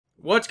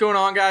What's going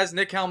on, guys?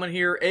 Nick Hellman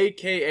here,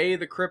 aka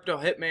the Crypto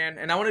Hitman,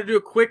 and I want to do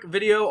a quick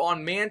video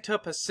on Manta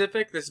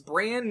Pacific, this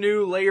brand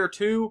new layer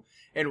 2,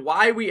 and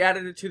why we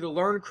added it to the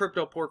Learn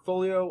Crypto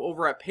portfolio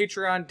over at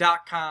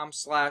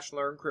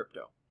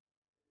patreon.com/learncrypto.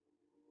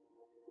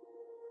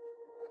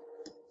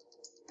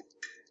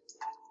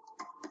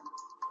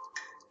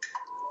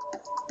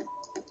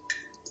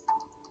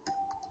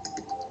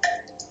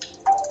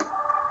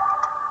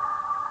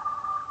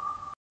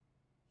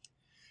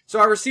 So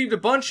I received a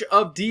bunch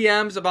of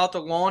DMs about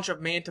the launch of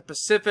Manta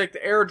Pacific, the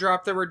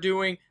airdrop that we're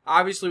doing.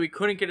 Obviously, we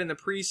couldn't get in the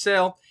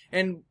pre-sale.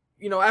 And,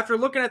 after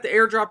looking at the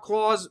airdrop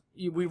clause,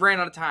 we ran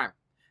out of time.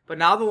 But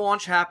now the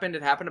launch happened.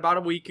 It happened about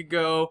a week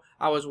ago.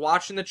 I was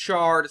watching the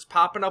chart. It's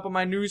popping up on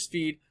my news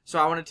feed, so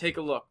I want to take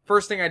a look.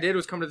 First thing I did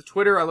was come to the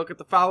Twitter. I look at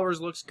the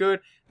followers. Looks good.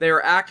 They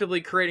are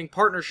actively creating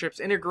partnerships,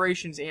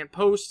 integrations, and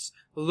posts.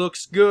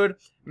 Looks good.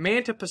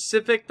 Manta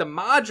Pacific, the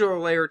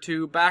modular layer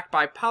 2, backed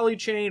by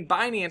Polychain,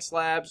 Binance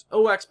Labs,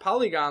 OX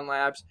Polygon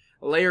Labs,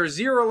 Layer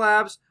 0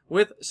 Labs,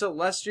 with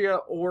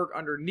Celestia org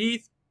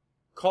underneath,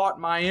 caught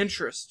my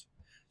interest.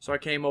 So I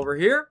came over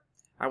here.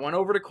 I went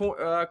over to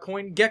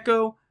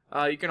CoinGecko.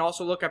 You can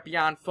also look at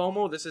Beyond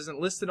FOMO. This isn't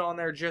listed on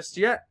there just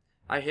yet.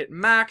 I hit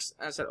max,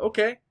 and I said,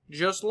 okay,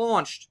 just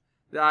launched.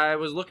 I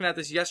was looking at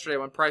this yesterday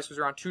when price was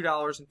around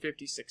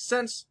 $2.56.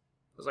 I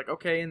was like,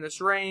 okay, in this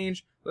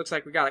range. Looks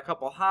like we got a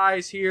couple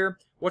highs here.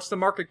 What's the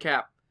market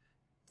cap?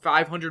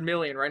 500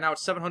 million. Right now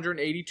it's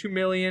 782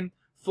 million.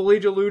 Fully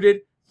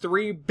diluted,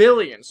 3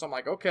 billion. So I'm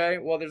like, okay,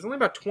 well, there's only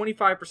about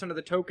 25% of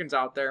the tokens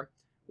out there.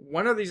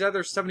 When are these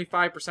other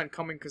 75%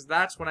 coming? Because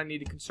that's what I need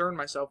to concern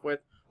myself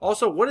with.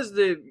 Also, what is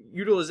the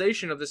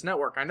utilization of this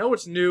network? I know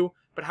it's new,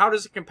 but how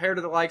does it compare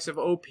to the likes of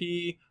OP,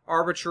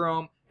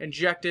 Arbitrum,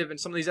 Injective, and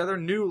some of these other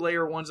new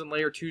layer 1s and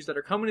layer 2s that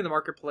are coming to the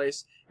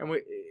marketplace? And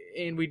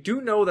we do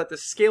know that the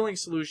scaling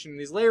solution,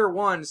 these layer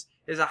 1s,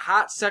 is a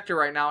hot sector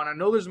right now, and I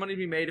know there's money to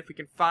be made if we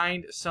can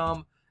find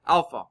some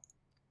alpha.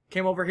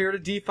 Came over here to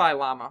DeFi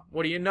Llama.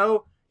 What do you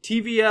know?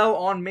 TVL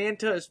on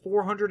Manta is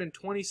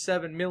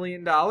 $427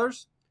 million.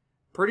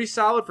 Pretty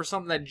solid for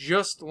something that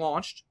just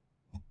launched.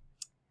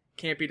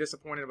 Can't be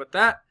disappointed with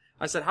that.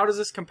 I said, how does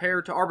this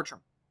compare to Arbitrum?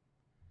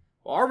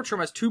 Well, Arbitrum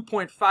has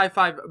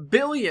 2.55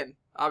 billion.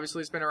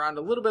 Obviously, it's been around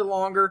a little bit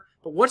longer.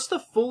 But what's the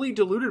fully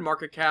diluted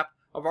market cap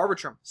of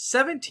Arbitrum?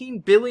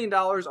 $17 billion,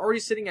 already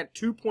sitting at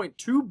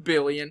 2.2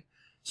 billion.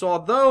 So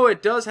although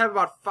it does have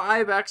about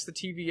 5x the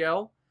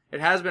TVL,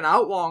 it has been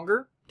out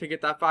longer to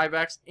get that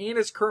 5x, and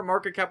its current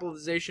market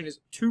capitalization is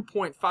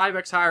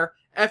 2.5x higher.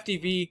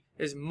 FDV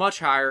is much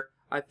higher.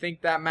 I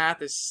think that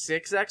math is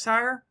 6x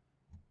higher.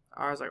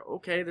 I was like,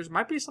 okay, there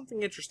might be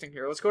something interesting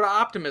here. Let's go to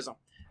Optimism.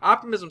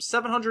 Optimism,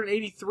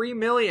 783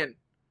 million.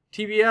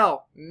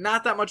 TVL,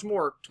 not that much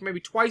more. Maybe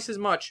twice as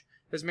much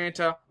as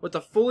Manta, with a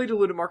fully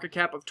diluted market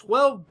cap of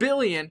 12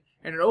 billion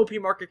and an OP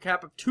market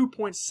cap of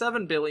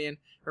 2.7 billion.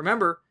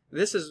 Remember,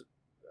 this is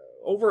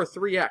over a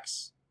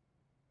 3x.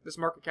 This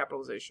market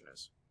capitalization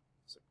is.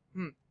 So,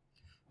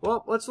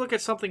 Well, let's look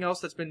at something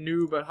else that's been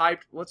new but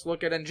hyped. Let's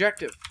look at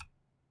Injective.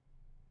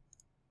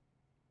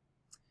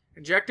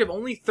 Injective,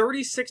 only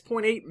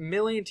 36.8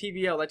 million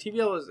TVL. That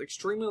TVL is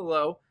extremely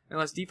low,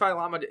 unless DeFi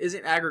Llama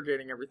isn't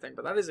aggregating everything,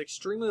 but that is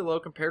extremely low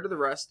compared to the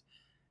rest.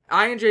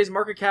 INJ's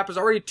market cap is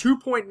already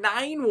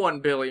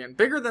 2.91 billion,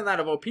 bigger than that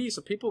of OP,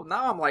 so people,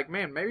 now I'm like,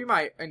 man, maybe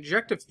my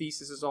Injective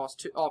thesis is off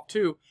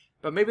too,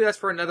 but maybe that's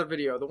for another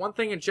video. The one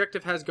thing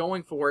Injective has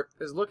going for it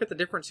is look at the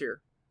difference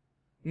here.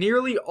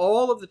 Nearly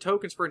all of the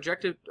tokens for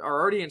Injective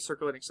are already in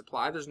circulating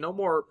supply. There's no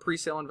more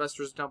pre-sale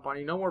investors to dump on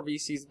you, no more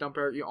VCs to dump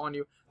on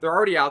you. They're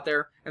already out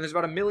there, and there's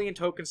about 1 million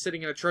tokens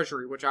sitting in a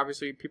treasury, which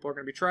obviously people are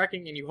going to be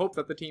tracking, and you hope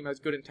that the team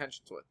has good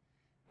intentions with.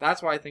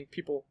 That's why I think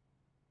people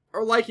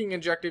are liking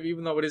Injective,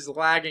 even though it is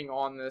lagging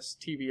on this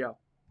TVL.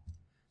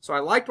 So I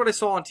liked what I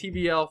saw on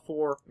TVL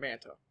for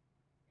Manta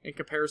in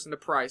comparison to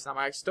price. Now,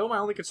 my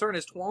only concern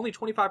is only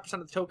 25%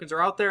 of the tokens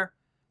are out there,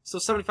 still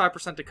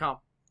 75% to come.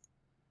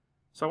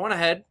 So I went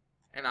ahead,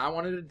 and I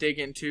wanted to dig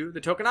into the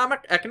tokenomic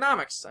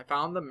economics. I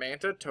found the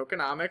Manta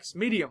tokenomics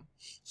medium.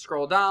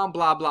 Scroll down,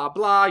 blah, blah,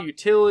 blah,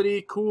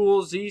 utility,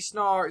 cool,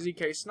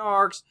 ZK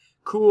snarks,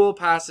 cool,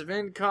 passive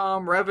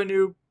income,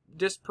 revenue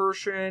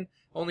dispersion,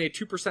 only a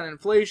 2%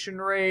 inflation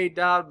rate,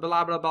 blah,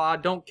 blah, blah, blah,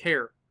 don't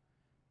care.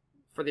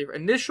 For the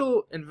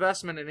initial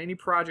investment in any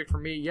project for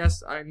me,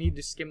 yes, I need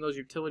to skim those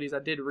utilities. I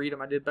did read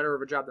them. I did better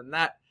of a job than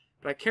that.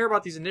 But I care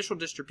about these initial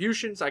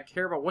distributions. I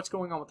care about what's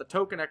going on with the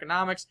token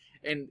economics.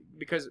 And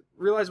because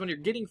realize when you're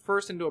getting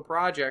first into a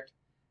project,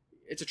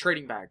 it's a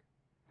trading bag.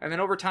 And then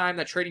over time,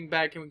 that trading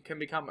bag can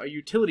become a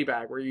utility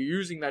bag where you're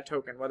using that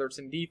token, whether it's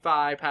in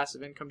DeFi,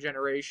 passive income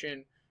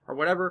generation, or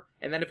whatever.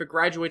 And then if it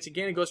graduates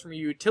again, it goes from a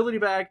utility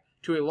bag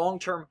to a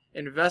long-term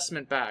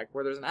investment bag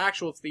where there's an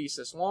actual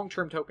thesis,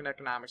 long-term token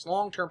economics,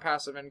 long-term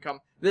passive income.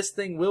 This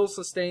thing will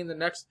sustain the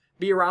next,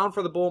 be around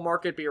for the bull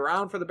market, be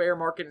around for the bear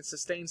market, and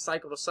sustain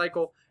cycle to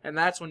cycle. And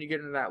that's when you get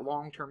into that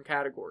long-term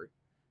category.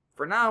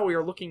 For now, we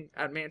are looking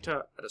at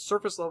Manta at a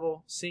surface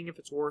level, seeing if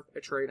it's worth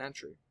a trade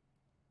entry.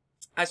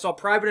 I saw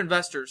private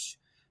investors,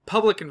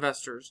 public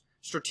investors,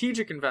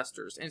 strategic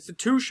investors,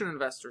 institution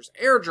investors,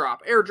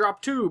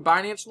 airdrop 2,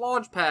 Binance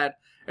Launchpad,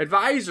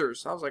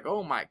 advisors. I was like,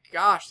 oh my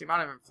gosh, the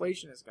amount of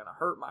inflation is going to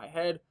hurt my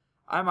head.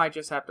 I might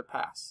just have to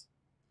pass.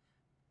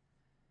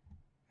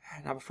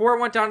 Now, before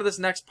I went down to this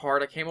next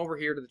part, I came over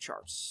here to the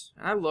charts.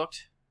 And I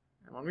looked.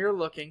 And when we were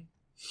looking,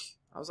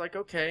 I was like,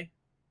 okay,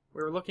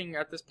 we were looking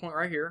at this point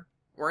right here.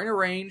 We're in a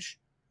range.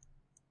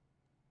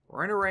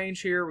 We're in a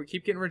range here. We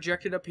keep getting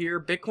rejected up here.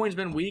 Bitcoin's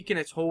been weak and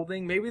it's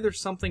holding. Maybe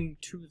there's something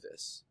to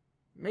this.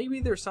 Maybe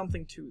there's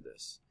something to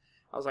this.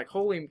 I was like,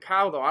 holy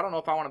cow, though. I don't know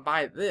if I want to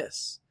buy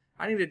this.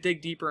 I need to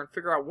dig deeper and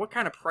figure out what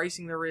kind of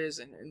pricing there is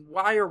and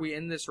why are we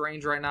in this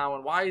range right now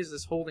and why is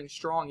this holding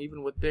strong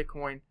even with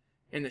Bitcoin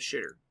in the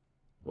shitter.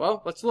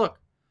 Well, let's look.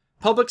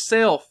 Public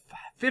sale.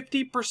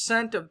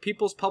 50% of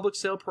people's public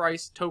sale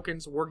price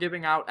tokens were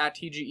giving out at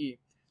TGE.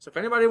 So if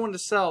anybody wanted to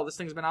sell, this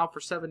thing's been out for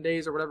 7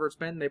 days or whatever it's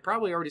been, they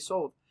probably already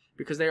sold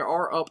because they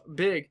are up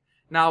big.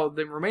 Now,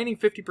 the remaining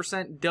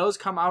 50% does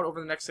come out over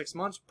the next 6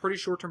 months. Pretty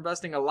short-term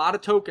investing. A lot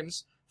of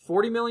tokens.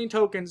 40 million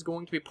tokens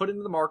going to be put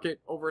into the market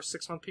over a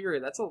 6-month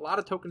period. That's a lot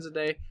of tokens a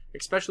day,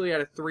 especially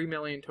at a 3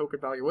 million token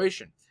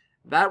valuation.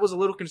 That was a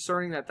little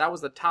concerning that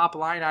was the top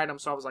line item,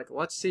 so I was like,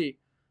 let's see.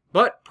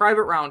 But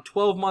private round,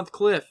 12-month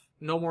cliff,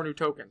 no more new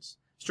tokens.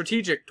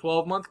 Strategic,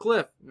 12-month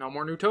cliff, no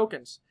more new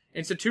tokens.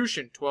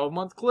 Institution,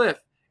 12-month cliff.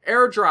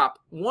 Airdrop,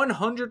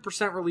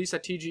 100% release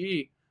at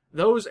TGE.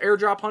 Those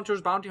airdrop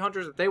hunters, bounty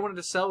hunters, if they wanted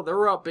to sell, they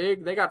were up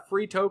big. They got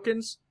free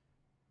tokens.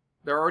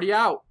 They're already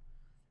out.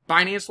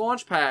 Binance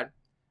Launchpad,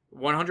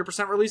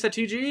 100% release at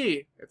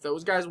TGE. If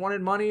those guys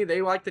wanted money,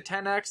 they like the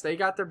 10x, they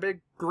got their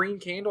big green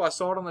candle. I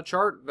saw it on the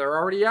chart. They're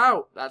already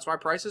out. That's why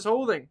price is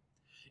holding.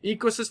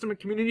 Ecosystem and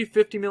community,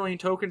 50 million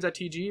tokens at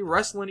TGE.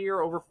 Rest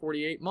linear over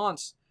 48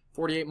 months.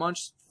 48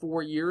 months,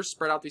 4 years,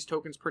 spread out these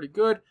tokens pretty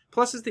good.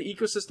 Plus it's the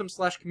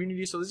ecosystem /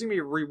 community, so there's going to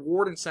be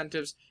reward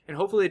incentives, and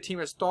hopefully the team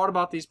has thought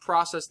about these,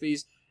 processed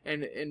these,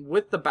 and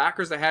with the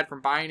backers they had from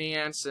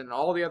Binance and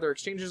all the other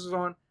exchanges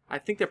on, I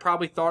think they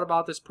probably thought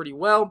about this pretty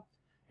well,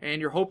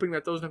 and you're hoping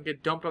that those don't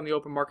get dumped on the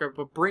open market,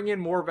 but bring in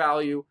more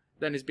value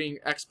than is being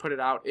putted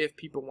out if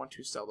people want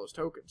to sell those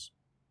tokens.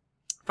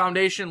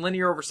 Foundation,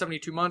 linear over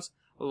 72 months,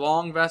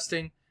 long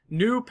vesting.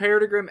 New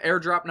Paradigm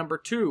airdrop number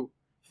 2.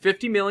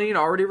 50 million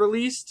already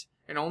released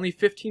and only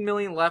 15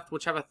 million left,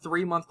 which have a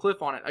 3-month cliff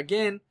on it.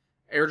 Again,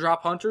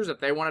 airdrop hunters, if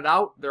they want it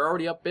out, they're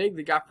already up big.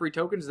 They got free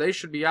tokens. They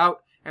should be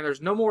out. And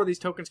there's no more of these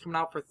tokens coming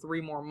out for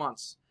 3 more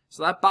months.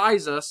 So that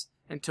buys us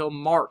until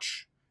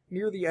March,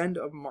 near the end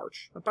of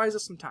March. That buys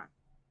us some time.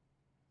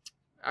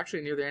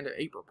 Actually, near the end of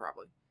April,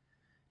 probably.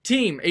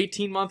 Team,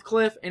 18-month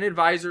cliff, and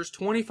advisors,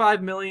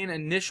 25 million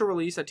initial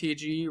release at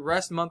TGE,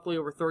 rest monthly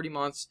over 30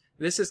 months.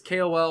 This is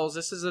KOLs,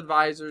 this is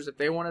advisors. If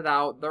they want it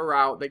out, they're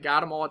out. They got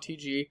them all at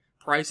TGE.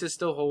 Price is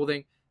still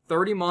holding.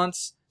 30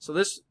 months, so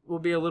this will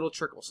be a little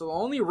trickle. So the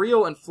only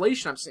real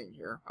inflation I'm seeing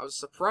here, I was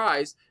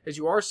surprised, is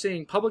you are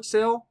seeing public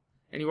sale,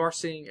 and you are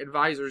seeing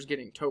advisors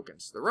getting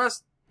tokens. The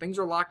rest, things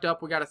are locked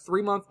up. We got a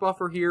 3-month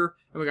buffer here,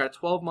 and we got a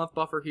 12-month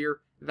buffer here.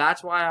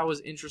 That's why I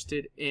was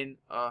interested in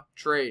a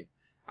trade.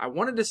 I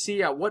wanted to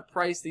see at what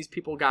price these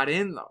people got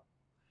in, though.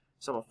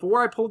 So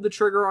before I pulled the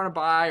trigger on a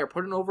buy or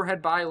put an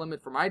overhead buy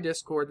limit for my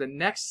Discord, the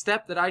next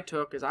step that I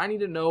took is I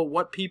need to know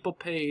what people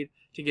paid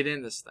to get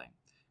in this thing.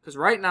 Because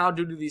right now,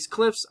 due to these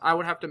cliffs, I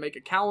would have to make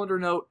a calendar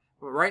note.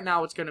 But right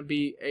now, it's going to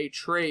be a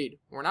trade.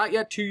 We're not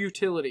yet to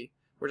utility.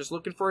 We're just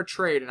looking for a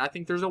trade. And I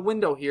think there's a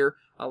window here.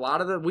 A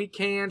lot of the weak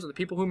hands or the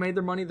people who made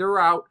their money, they're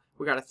out.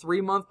 We got a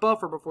 3-month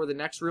buffer before the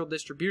next real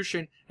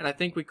distribution. And I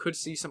think we could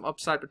see some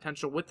upside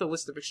potential with the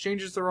list of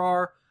exchanges there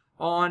are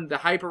on, the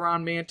hype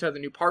around Manta, the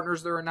new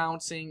partners they're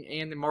announcing,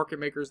 and the market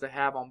makers they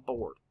have on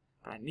board.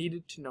 But I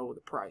needed to know the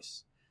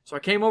price. So I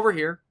came over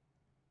here.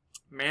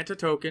 Manta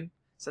token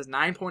says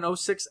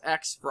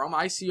 9.06x from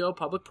ICO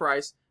public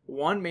price.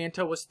 One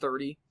Manta was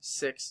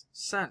 36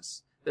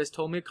 cents. This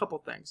told me a couple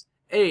things.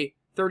 A,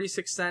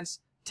 36 cents,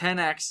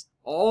 10x.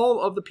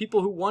 All of the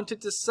people who wanted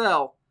to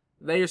sell,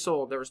 they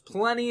sold. There was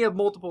plenty of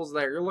multiples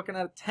there. You're looking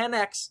at a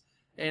 10x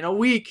in a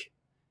week.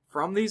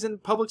 From these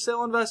public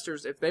sale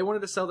investors, if they wanted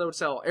to sell, they would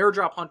sell.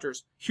 Airdrop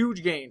hunters,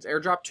 huge gains.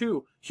 Airdrop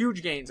 2,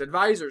 huge gains.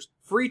 Advisors,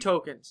 free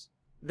tokens.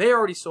 They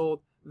already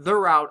sold.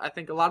 They're out. I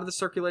think a lot of the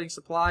circulating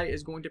supply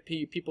is going to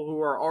be people who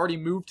are already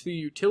moved to the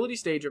utility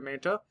stage of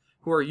Manta,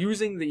 who are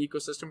using the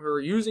ecosystem, who are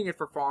using it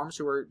for farms,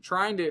 who are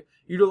trying to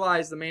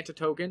utilize the Manta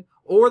token,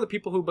 or the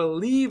people who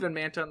believe in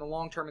Manta in the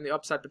long term and the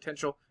upside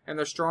potential, and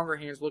their stronger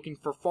hands looking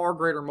for far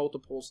greater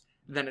multiples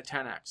than a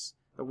 10x.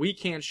 The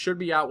weak hands should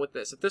be out with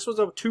this. If this was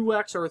a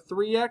 2x or a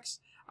 3x,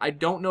 I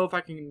don't know if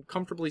I can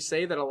comfortably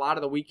say that a lot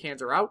of the weak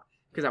hands are out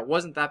because that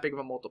wasn't that big of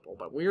a multiple.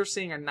 But we are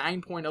seeing a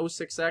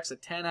 9.06x, a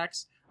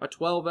 10x, a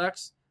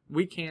 12x.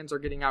 Weak hands are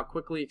getting out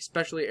quickly,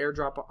 especially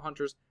airdrop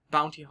hunters,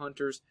 bounty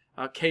hunters,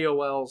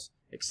 KOLs,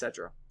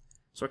 etc.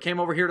 So I came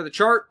over here to the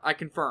chart. I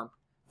confirmed.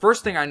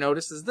 First thing I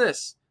noticed is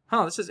this.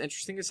 This is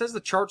interesting. It says the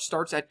chart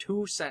starts at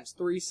 2 cents,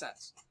 3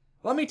 cents.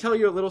 Let me tell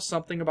you a little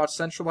something about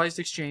centralized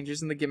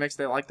exchanges and the gimmicks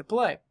they like to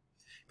play.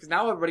 Because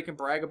now everybody can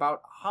brag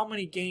about how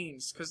many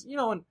gains. Because,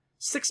 in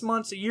 6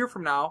 months, a year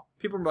from now,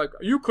 people will be like,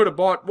 you could have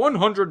bought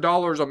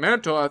 $100 of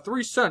Manta at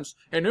 3 cents,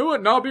 and it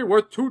would now be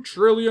worth $2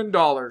 trillion.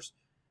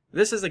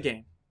 This is a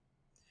game.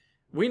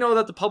 We know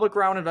that the public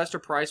round investor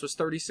price was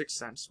 36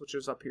 cents, which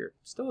is up here.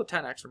 Still a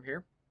 10x from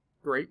here.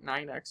 Great,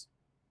 9x.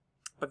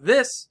 But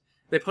this,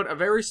 they put a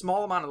very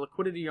small amount of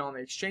liquidity on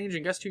the exchange,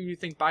 and guess who you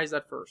think buys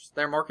that first?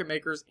 Their market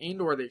makers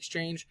and or the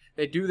exchange.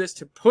 They do this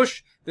to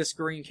push this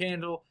green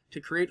candle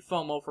to create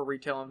FOMO for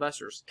retail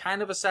investors.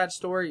 Kind of a sad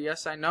story,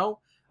 yes, I know.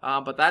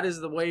 But that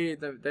is the way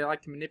that they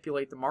like to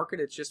manipulate the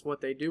market. It's just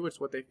what they do. It's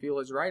what they feel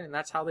is right, and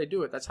that's how they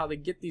do it. That's how they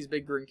get these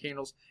big green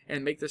candles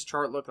and make this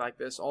chart look like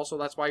this. Also,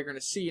 that's why you're going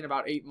to see in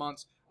about 8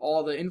 months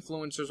all the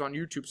influencers on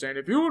YouTube saying,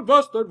 if you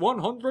invested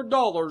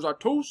 $100 at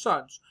 2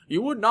 cents,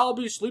 you would now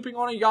be sleeping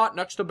on a yacht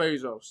next to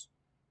Bezos.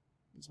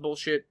 It's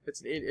bullshit.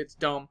 It's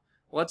dumb.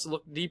 Let's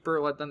look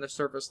deeper than the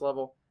surface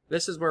level.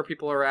 This is where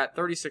people are at,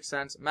 36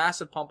 cents,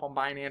 massive pump on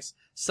Binance,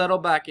 settle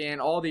back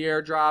in, all the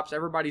airdrops,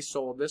 everybody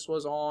sold. This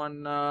was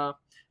on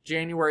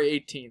January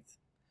 18th.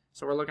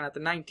 So we're looking at the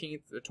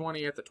 19th, the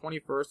 20th, the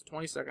 21st, the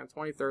 22nd,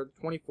 23rd,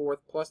 the 24th,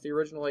 plus the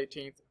original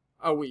 18th,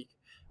 a week.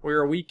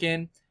 We're a week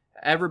in.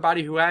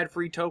 Everybody who had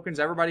free tokens,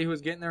 everybody who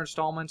was getting their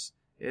installments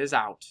is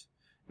out.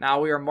 Now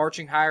we are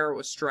marching higher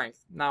with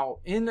strength. Now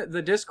in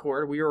the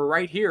Discord, we were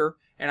right here,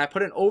 and I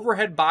put an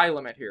overhead buy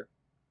limit here.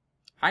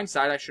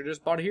 Hindsight, I should have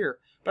just bought it here.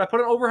 But I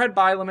put an overhead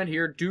buy limit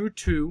here due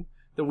to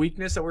the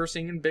weakness that we're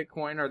seeing in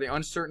Bitcoin, or the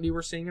uncertainty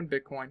we're seeing in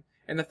Bitcoin.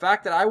 And the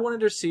fact that I wanted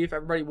to see if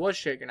everybody was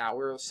shaking out.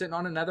 We were sitting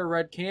on another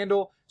red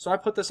candle, so I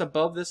put this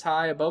above this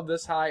high,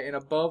 and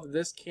above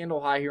this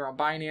candle high here on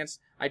Binance.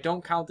 I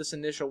don't count this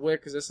initial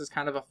wick because this is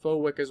kind of a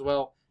faux wick as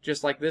well,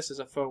 just like this is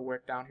a faux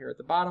wick down here at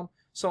the bottom.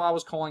 So I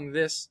was calling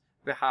this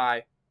the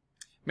high.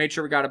 Made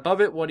sure we got above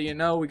it. What do you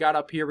know? We got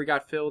up here, we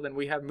got filled, and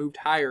we have moved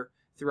higher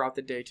throughout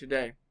the day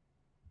today.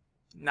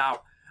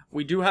 Now,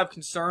 we do have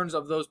concerns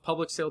of those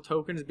public sale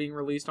tokens being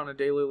released on a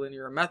daily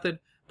linear method,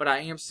 but I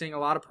am seeing a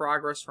lot of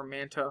progress from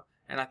Manta.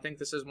 And I think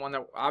this is one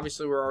that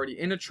obviously we're already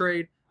in a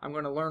trade. I'm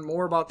going to learn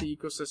more about the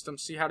ecosystem,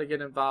 see how to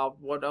get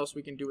involved, what else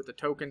we can do with the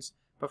tokens.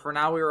 But for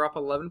now, we are up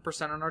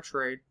 11% on our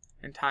trade,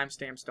 and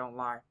timestamps don't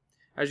lie.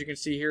 As you can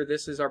see here,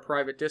 this is our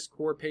private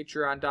Discord,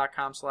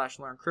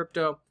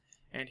 patreon.com/learncrypto.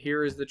 And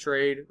here is the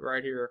trade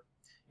right here.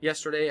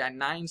 Yesterday at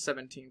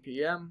 9:17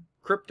 p.m.,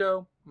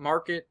 crypto,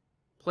 market,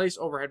 place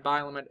overhead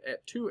buy limit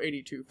at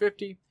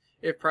 282.50.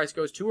 If price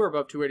goes to or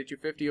above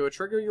 282.50, it will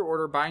trigger your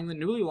order buying the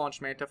newly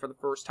launched Manta for the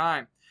first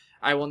time.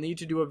 I will need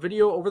to do a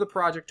video over the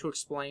project to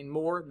explain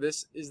more.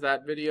 This is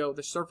that video,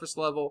 the surface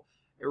level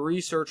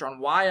research on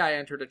why I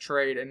entered a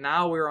trade, and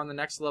now we're on the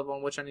next level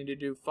in which I need to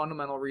do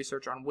fundamental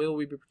research on will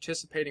we be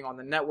participating on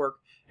the network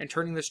and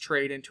turning this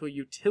trade into a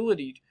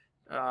utility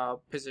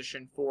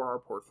position for our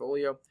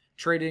portfolio,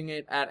 trading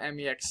it at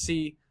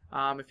MEXC.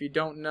 If you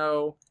don't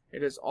know,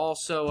 it is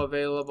also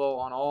available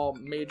on all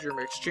major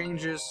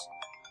exchanges: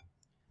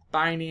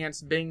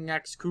 Binance,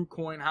 BingX,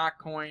 KuCoin,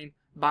 HotCoin,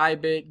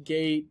 Bybit,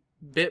 Gate,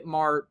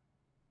 Bitmart.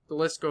 The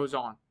list goes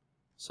on.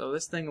 So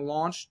this thing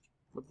launched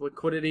with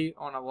liquidity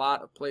on a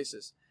lot of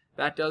places.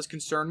 That does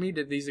concern me.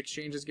 Did these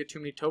exchanges get too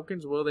many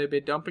tokens? Will they be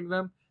dumping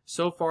them?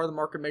 So far, the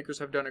market makers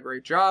have done a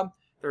great job.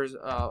 There's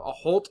a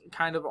halt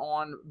kind of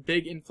on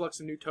big influx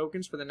of new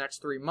tokens for the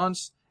next 3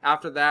 months.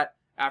 After that,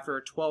 after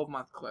a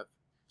 12-month clip.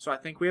 So I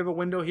think we have a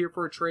window here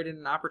for a trade and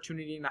an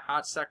opportunity in a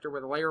hot sector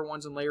where the layer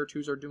 1s and layer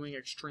 2s are doing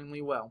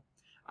extremely well.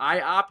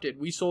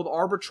 We sold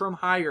Arbitrum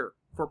higher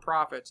for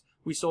profits.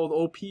 We sold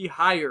OP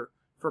higher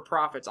for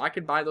profits. I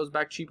could buy those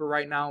back cheaper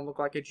right now and look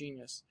like a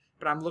genius.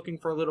 But I'm looking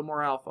for a little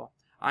more alpha.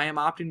 I am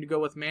opting to go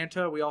with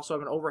Manta. We also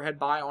have an overhead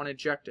buy on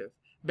Injective.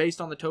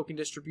 Based on the token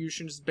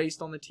distributions,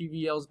 based on the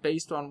TVLs,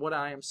 based on what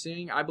I am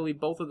seeing, I believe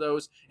both of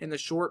those in the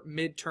short,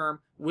 mid-term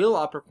will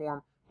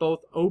outperform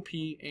both OP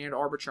and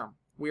Arbitrum.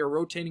 We are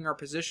rotating our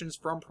positions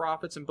from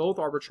profits in both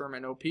Arbitrum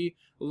and OP,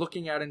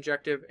 looking at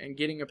Injective and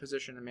getting a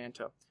position in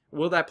Manta.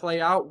 Will that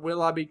play out?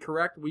 Will I be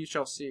correct? We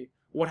shall see.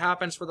 What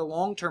happens for the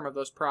long term of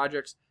those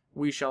projects?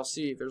 We shall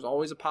see. There's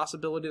always a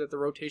possibility that the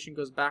rotation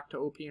goes back to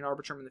OP and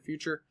Arbitrum in the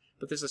future,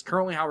 but this is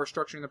currently how we're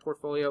structuring the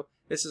portfolio.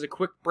 This is a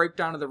quick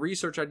breakdown of the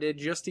research I did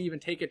just to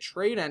even take a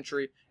trade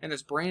entry in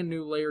this brand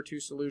new Layer 2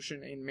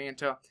 solution in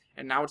Manta,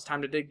 and now it's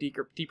time to dig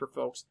deeper,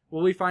 folks.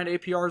 Will we find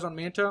APRs on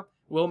Manta?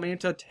 Will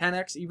Manta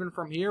 10x even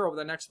from here over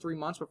the next 3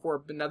 months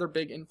before another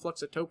big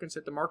influx of tokens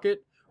hit the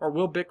market? Or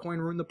will Bitcoin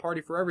ruin the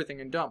party for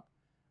everything and dump?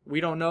 We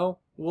don't know.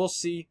 We'll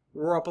see.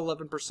 We're up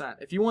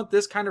 11%. If you want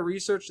this kind of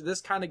research, this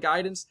kind of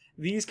guidance,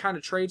 these kind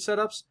of trade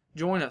setups,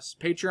 join us.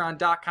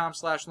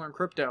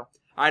 Patreon.com/learncrypto.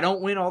 I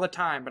don't win all the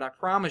time, but I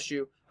promise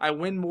you, I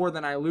win more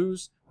than I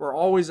lose. We're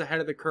always ahead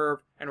of the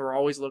curve, and we're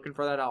always looking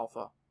for that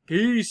alpha.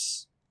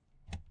 Peace.